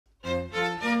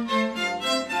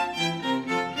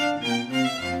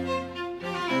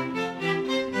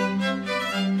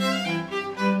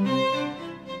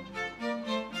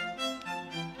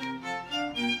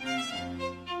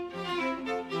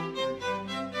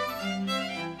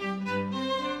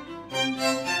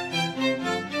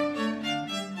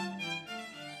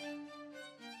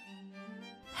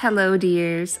Hello,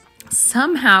 dears.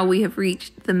 Somehow we have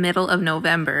reached the middle of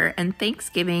November and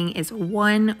Thanksgiving is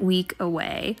 1 week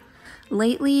away.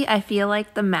 Lately, I feel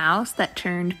like the mouse that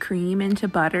turned cream into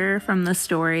butter from the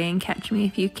story in Catch Me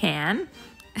If You Can.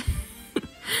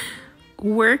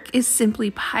 Work is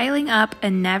simply piling up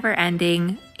and never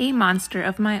ending, a monster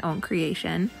of my own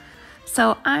creation.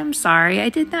 So I'm sorry I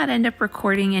did not end up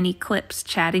recording any clips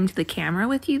chatting to the camera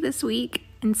with you this week.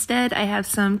 Instead, I have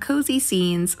some cozy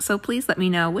scenes, so please let me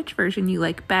know which version you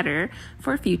like better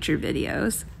for future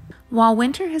videos. While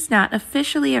winter has not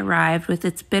officially arrived with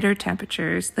its bitter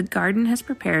temperatures, the garden has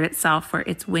prepared itself for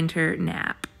its winter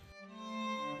nap.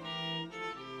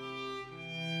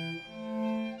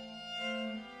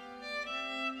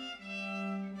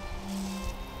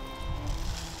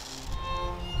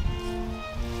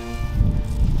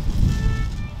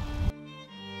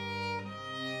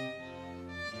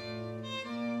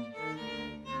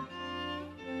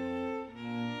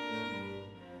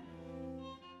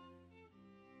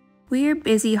 We are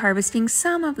busy harvesting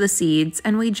some of the seeds,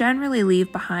 and we generally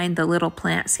leave behind the little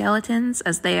plant skeletons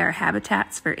as they are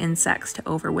habitats for insects to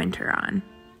overwinter on.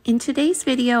 In today's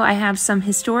video, I have some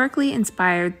historically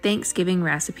inspired Thanksgiving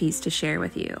recipes to share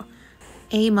with you.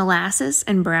 A molasses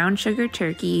and brown sugar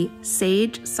turkey,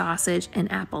 sage, sausage,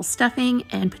 and apple stuffing,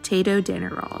 and potato dinner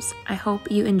rolls. I hope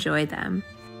you enjoy them.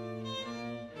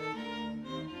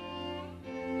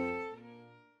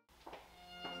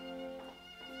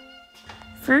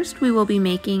 First, we will be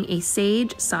making a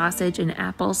sage, sausage, and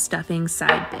apple stuffing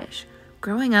side dish.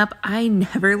 Growing up, I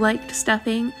never liked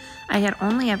stuffing. I had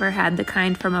only ever had the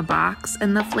kind from a box,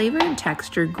 and the flavor and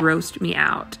texture grossed me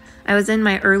out. I was in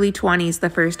my early 20s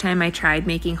the first time I tried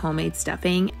making homemade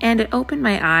stuffing, and it opened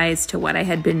my eyes to what I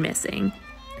had been missing.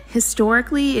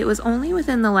 Historically, it was only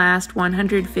within the last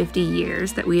 150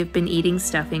 years that we have been eating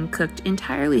stuffing cooked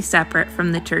entirely separate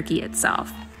from the turkey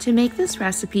itself. To make this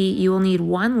recipe, you will need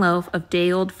 1 loaf of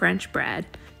day-old French bread.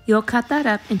 You'll cut that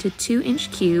up into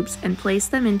 2-inch cubes and place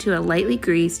them into a lightly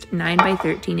greased 9 by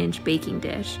 13-inch baking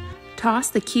dish.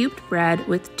 Toss the cubed bread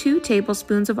with 2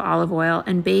 tablespoons of olive oil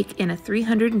and bake in a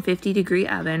 350-degree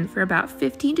oven for about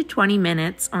 15 to 20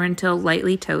 minutes or until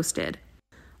lightly toasted.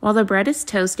 While the bread is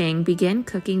toasting, begin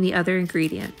cooking the other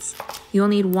ingredients. You'll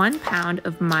need 1 pound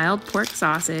of mild pork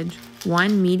sausage,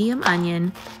 1 medium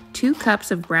onion, 2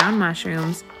 cups of brown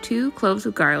mushrooms, 2 cloves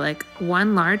of garlic,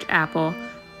 1 large apple,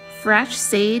 fresh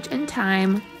sage and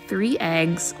thyme, 3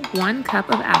 eggs, 1 cup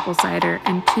of apple cider,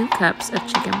 and 2 cups of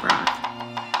chicken broth.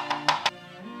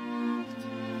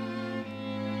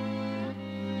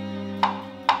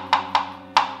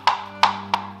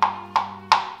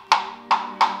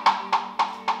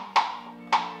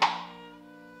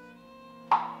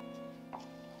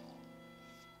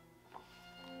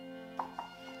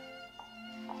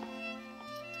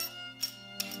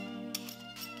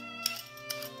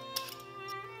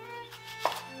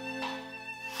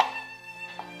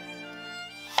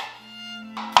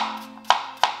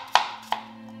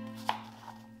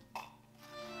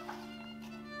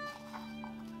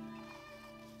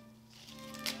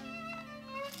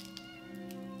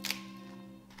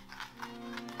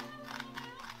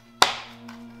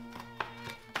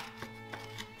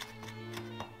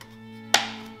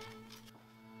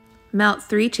 Melt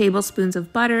 3 tablespoons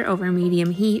of butter over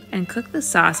medium heat and cook the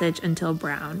sausage until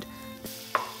browned.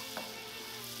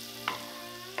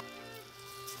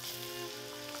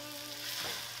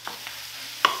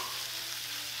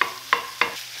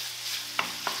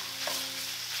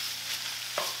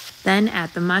 Then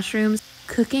add the mushrooms,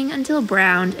 cooking until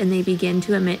browned and they begin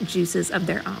to emit juices of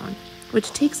their own,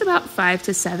 which takes about 5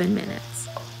 to 7 minutes.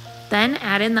 Then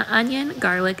add in the onion,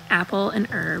 garlic, apple, and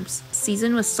herbs.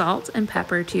 Season with salt and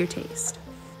pepper to your taste.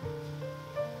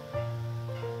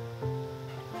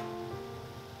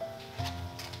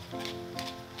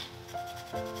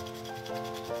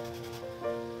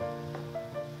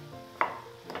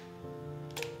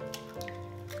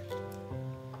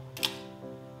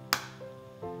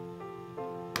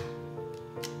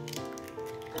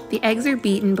 The eggs are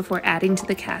beaten before adding to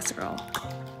the casserole.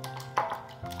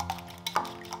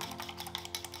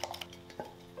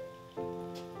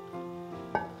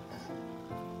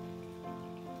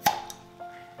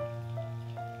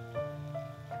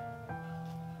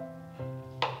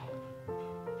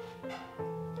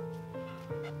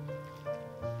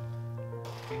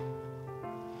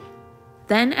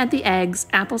 Then add the eggs,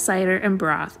 apple cider, and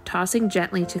broth, tossing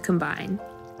gently to combine.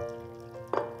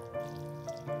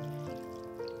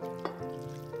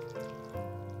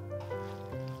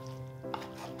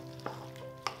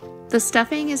 The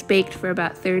stuffing is baked for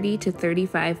about 30 to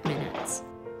 35 minutes.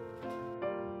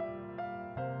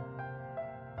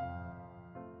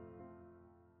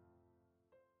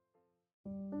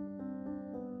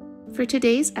 For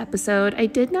today's episode, I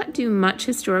did not do much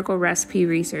historical recipe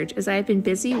research as I have been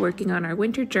busy working on our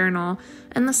winter journal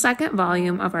and the second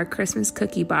volume of our Christmas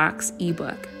cookie box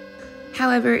ebook.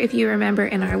 However, if you remember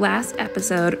in our last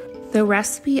episode, the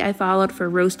recipe I followed for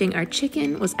roasting our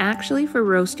chicken was actually for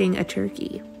roasting a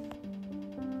turkey.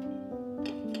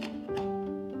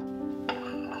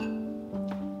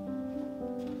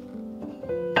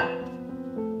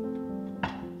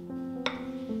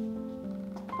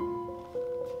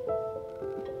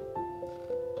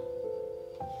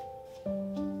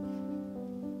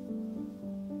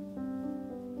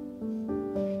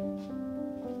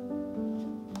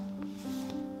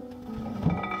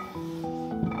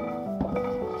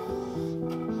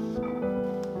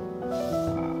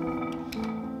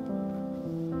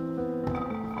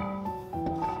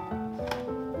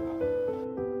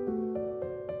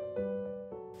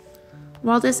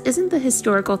 While this isn't the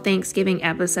historical Thanksgiving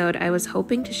episode I was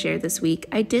hoping to share this week,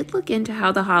 I did look into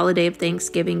how the holiday of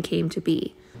Thanksgiving came to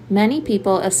be. Many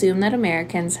people assume that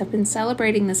Americans have been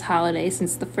celebrating this holiday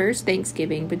since the first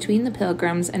Thanksgiving between the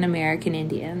Pilgrims and American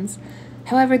Indians.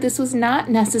 However, this was not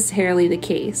necessarily the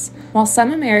case. While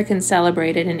some Americans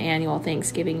celebrated an annual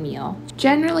Thanksgiving meal,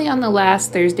 generally on the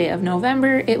last Thursday of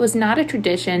November, it was not a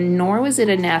tradition, nor was it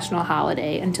a national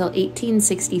holiday until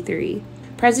 1863.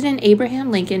 President Abraham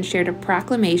Lincoln shared a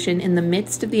proclamation in the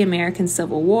midst of the American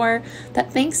Civil War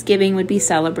that Thanksgiving would be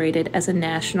celebrated as a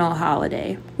national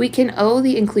holiday. We can owe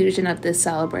the inclusion of this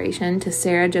celebration to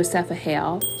Sarah Josepha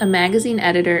Hale, a magazine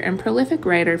editor and prolific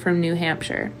writer from New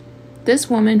Hampshire. This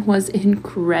woman was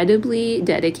incredibly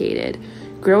dedicated.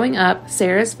 Growing up,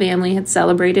 Sarah's family had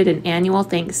celebrated an annual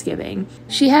Thanksgiving.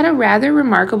 She had a rather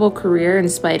remarkable career in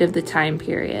spite of the time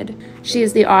period. She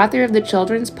is the author of the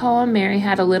children's poem Mary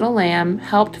Had a Little Lamb,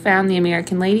 helped found the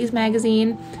American Ladies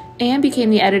magazine, and became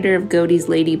the editor of Godey's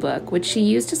Lady Book, which she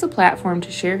used as a platform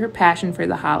to share her passion for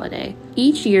the holiday.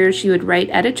 Each year, she would write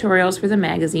editorials for the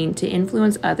magazine to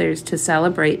influence others to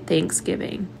celebrate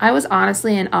Thanksgiving. I was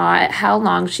honestly in awe at how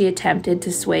long she attempted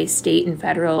to sway state and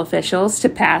federal officials to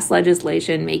pass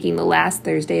legislation making the last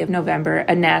Thursday of November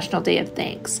a national day of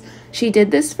thanks. She did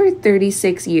this for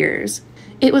 36 years.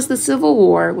 It was the Civil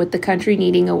War, with the country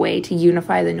needing a way to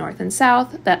unify the North and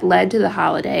South, that led to the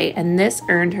holiday, and this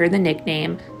earned her the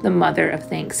nickname, the Mother of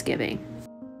Thanksgiving.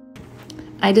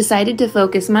 I decided to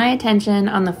focus my attention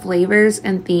on the flavors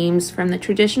and themes from the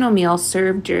traditional meals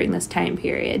served during this time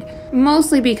period,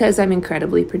 mostly because I'm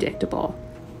incredibly predictable.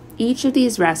 Each of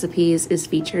these recipes is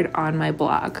featured on my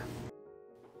blog.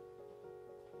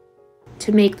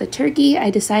 To make the turkey,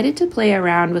 I decided to play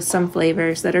around with some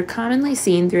flavors that are commonly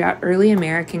seen throughout early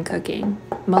American cooking: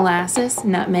 molasses,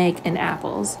 nutmeg, and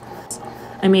apples.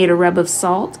 I made a rub of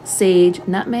salt, sage,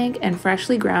 nutmeg, and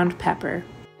freshly ground pepper.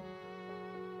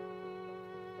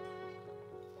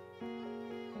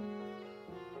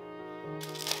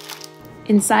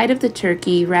 Inside of the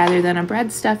turkey, rather than a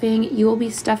bread stuffing, you will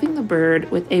be stuffing the bird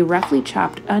with a roughly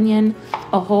chopped onion,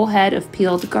 a whole head of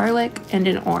peeled garlic, and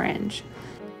an orange.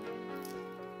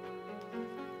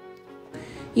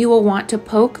 You will want to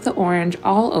poke the orange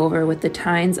all over with the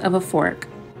tines of a fork.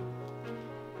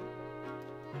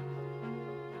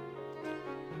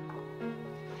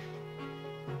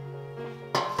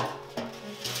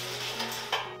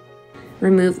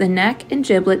 Remove the neck and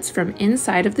giblets from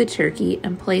inside of the turkey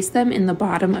and place them in the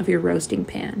bottom of your roasting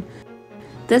pan.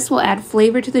 This will add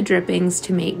flavor to the drippings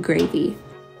to make gravy.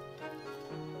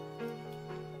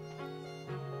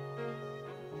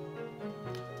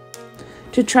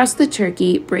 To truss the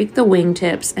turkey, break the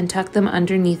wingtips and tuck them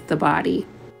underneath the body.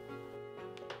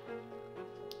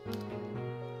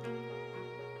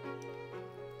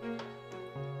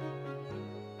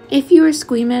 If you are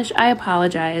squeamish, I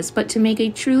apologize, but to make a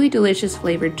truly delicious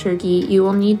flavored turkey, you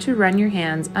will need to run your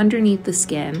hands underneath the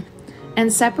skin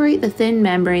and separate the thin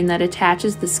membrane that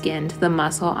attaches the skin to the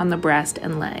muscle on the breast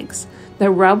and legs.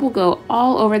 The rub will go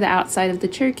all over the outside of the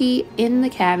turkey, in the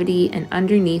cavity, and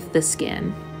underneath the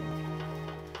skin.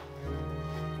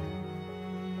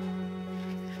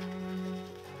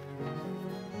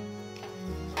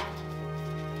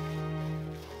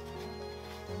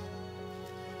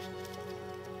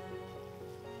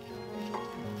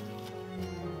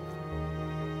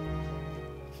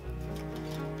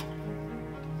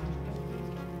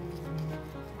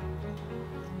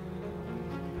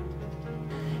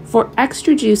 For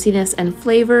extra juiciness and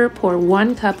flavor, pour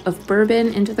 1 cup of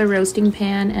bourbon into the roasting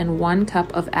pan and 1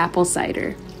 cup of apple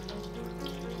cider.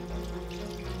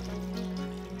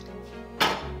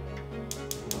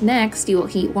 Next, you will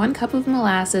heat 1 cup of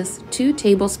molasses, 2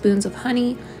 tablespoons of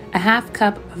honey, a half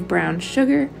cup of brown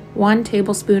sugar, 1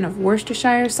 tablespoon of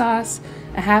Worcestershire sauce,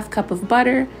 a half cup of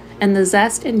butter, and the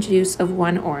zest and juice of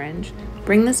 1 orange.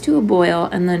 Bring this to a boil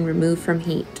and then remove from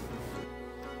heat.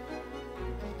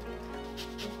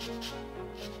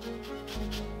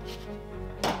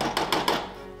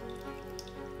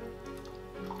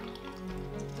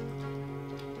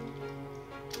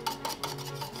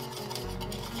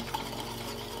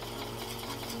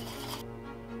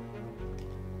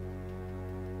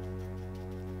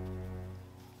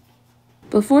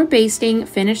 Before basting,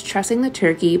 finish trussing the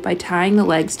turkey by tying the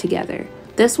legs together.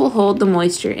 This will hold the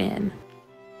moisture in.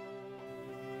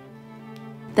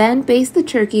 Then baste the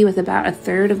turkey with about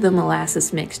 1/3 of the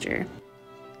molasses mixture.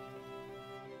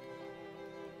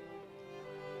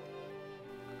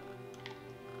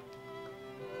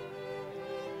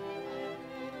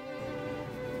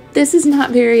 This is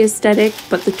not very aesthetic,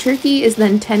 but the turkey is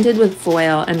then tented with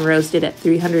foil and roasted at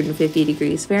 350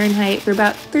 degrees Fahrenheit for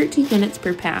about 13 minutes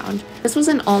per pound. This was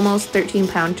an almost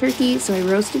 13-pound turkey, so I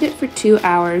roasted it for 2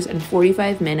 hours and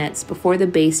 45 minutes before the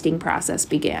basting process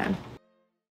began.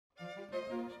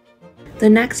 The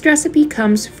next recipe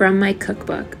comes from my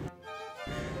cookbook.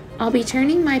 I'll be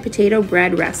turning my potato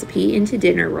bread recipe into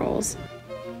dinner rolls.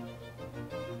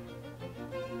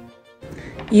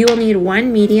 You will need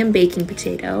 1 medium baking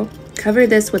potato. Cover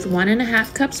this with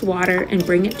 1½ cups water and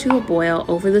bring it to a boil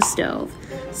over the stove.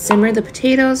 Simmer the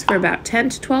potatoes for about 10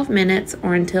 to 12 minutes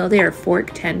or until they are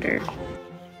fork tender.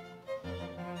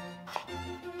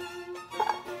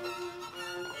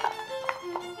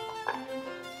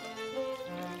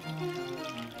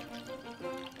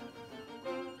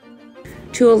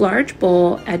 To a large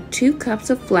bowl, add 2 cups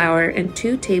of flour and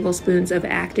 2 tablespoons of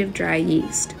active dry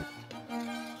yeast.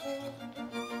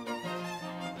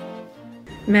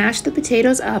 Mash the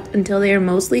potatoes up until they are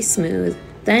mostly smooth,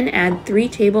 then add 3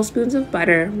 tablespoons of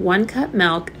butter, 1 cup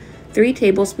milk, 3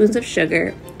 tablespoons of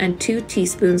sugar, and 2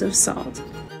 teaspoons of salt.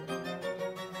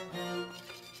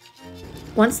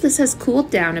 Once this has cooled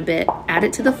down a bit, add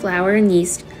it to the flour and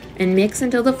yeast and mix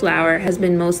until the flour has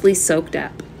been mostly soaked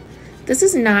up. This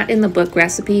is not in the book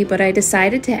recipe, but I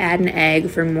decided to add an egg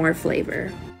for more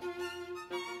flavor.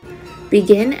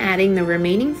 Begin adding the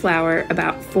remaining flour,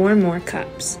 about 4 more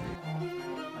cups.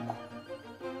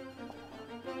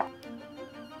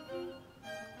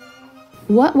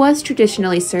 What was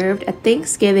traditionally served at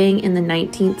Thanksgiving in the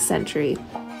 19th century?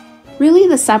 Really,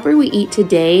 the supper we eat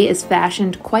today is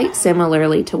fashioned quite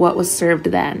similarly to what was served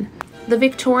then. The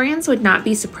Victorians would not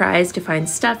be surprised to find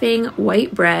stuffing,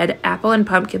 white bread, apple and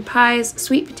pumpkin pies,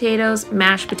 sweet potatoes,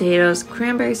 mashed potatoes,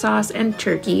 cranberry sauce, and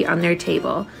turkey on their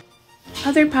table.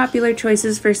 Other popular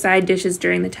choices for side dishes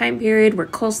during the time period were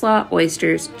coleslaw,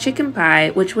 oysters, chicken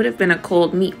pie, which would have been a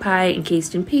cold meat pie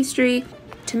encased in pastry,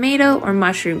 tomato or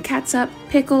mushroom catsup,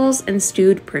 pickles, and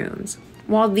stewed prunes.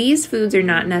 While these foods are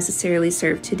not necessarily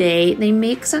served today, they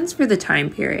make sense for the time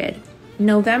period.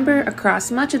 November,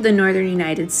 across much of the northern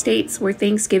United States, where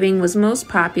Thanksgiving was most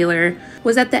popular,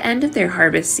 was at the end of their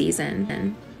harvest season.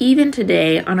 And even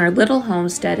today, on our little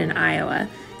homestead in Iowa,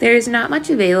 there is not much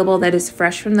available that is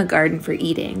fresh from the garden for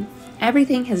eating.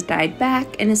 Everything has died back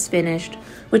and is finished,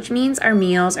 which means our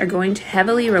meals are going to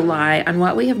heavily rely on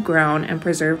what we have grown and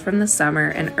preserved from the summer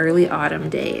and early autumn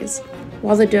days.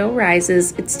 While the dough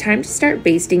rises, it's time to start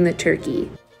basting the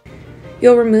turkey.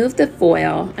 You'll remove the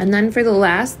foil, and then for the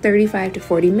last 35 to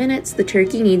 40 minutes, the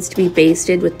turkey needs to be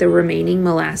basted with the remaining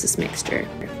molasses mixture.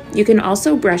 You can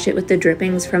also brush it with the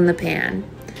drippings from the pan.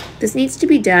 This needs to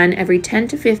be done every 10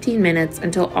 to 15 minutes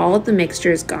until all of the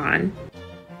mixture is gone.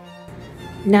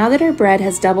 Now that our bread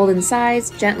has doubled in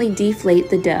size, gently deflate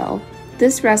the dough.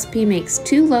 This recipe makes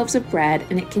 2 loaves of bread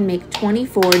and it can make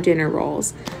 24 dinner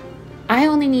rolls. I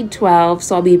only need 12,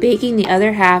 so I'll be baking the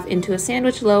other half into a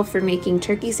sandwich loaf for making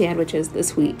turkey sandwiches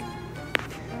this week.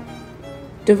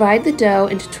 Divide the dough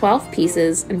into 12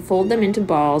 pieces and fold them into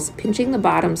balls, pinching the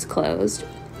bottoms closed.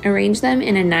 Arrange them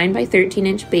in a 9 by 13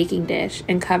 inch baking dish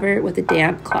and cover with a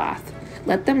damp cloth.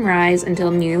 Let them rise until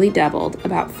nearly doubled,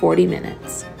 about 40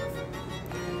 minutes.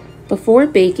 Before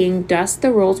baking, dust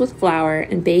the rolls with flour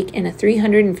and bake in a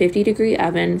 350-degree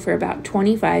oven for about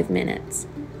 25 minutes.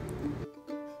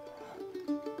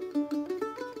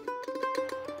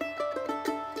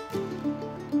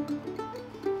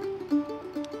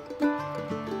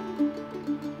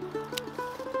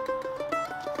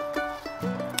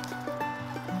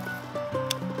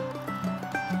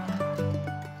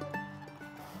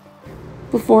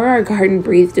 Before our garden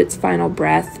breathed its final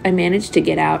breath, I managed to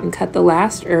get out and cut the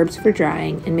last herbs for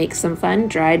drying and make some fun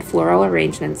dried floral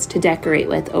arrangements to decorate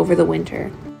with over the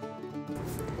winter.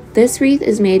 This wreath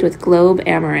is made with globe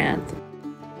amaranth.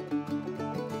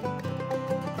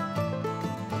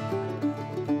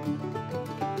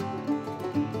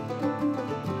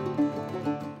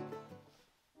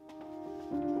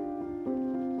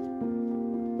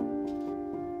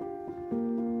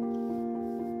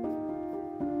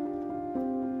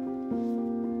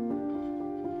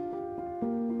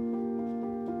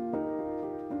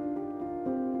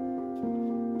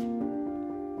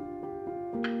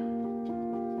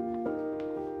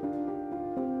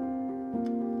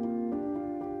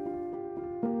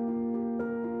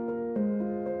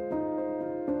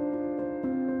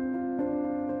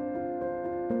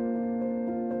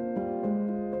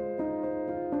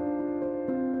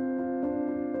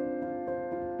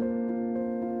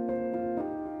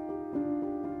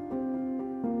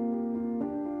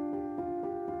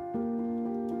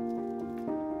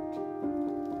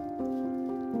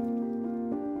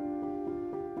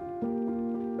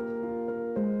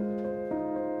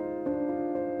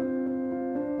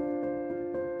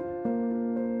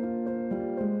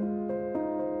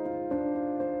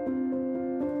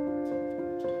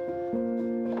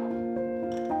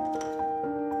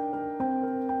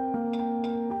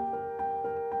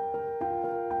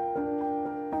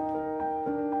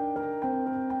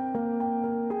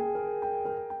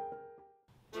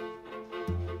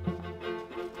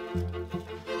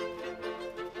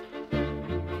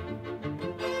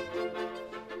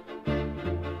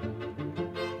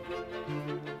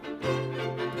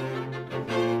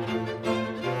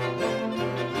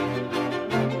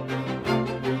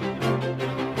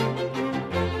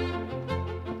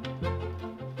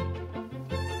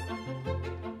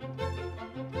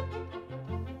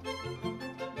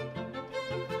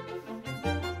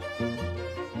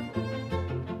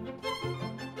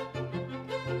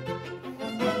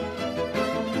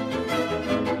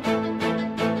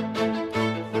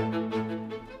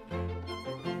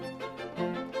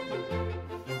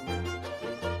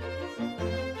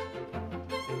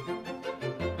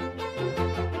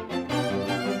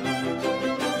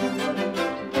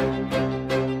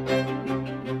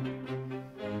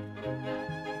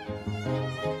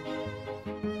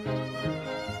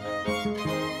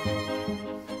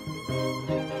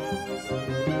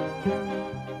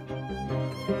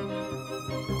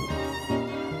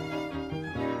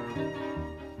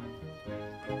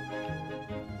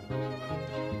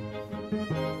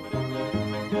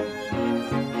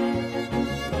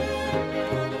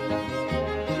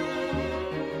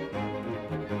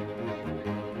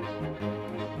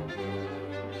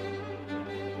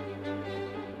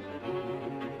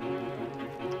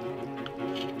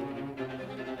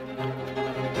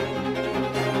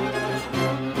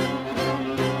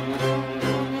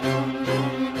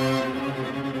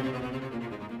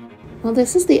 Well,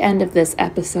 this is the end of this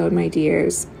episode, my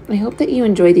dears. I hope that you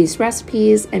enjoy these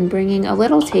recipes and bringing a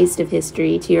little taste of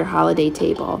history to your holiday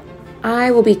table.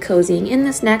 I will be cozying in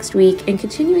this next week and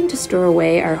continuing to store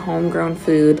away our homegrown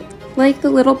food, like the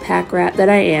little pack rat that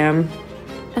I am.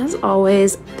 As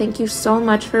always, thank you so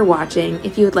much for watching.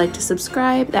 If you would like to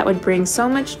subscribe, that would bring so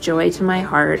much joy to my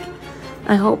heart.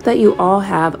 I hope that you all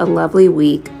have a lovely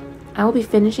week. I will be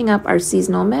finishing up our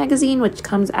seasonal magazine, which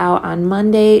comes out on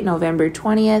Monday, November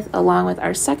 20th, along with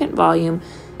our second volume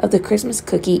of the Christmas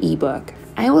Cookie ebook.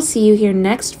 I will see you here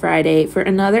next Friday for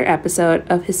another episode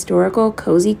of historical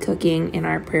cozy cooking in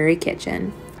our prairie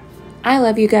kitchen. I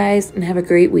love you guys and have a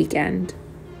great weekend.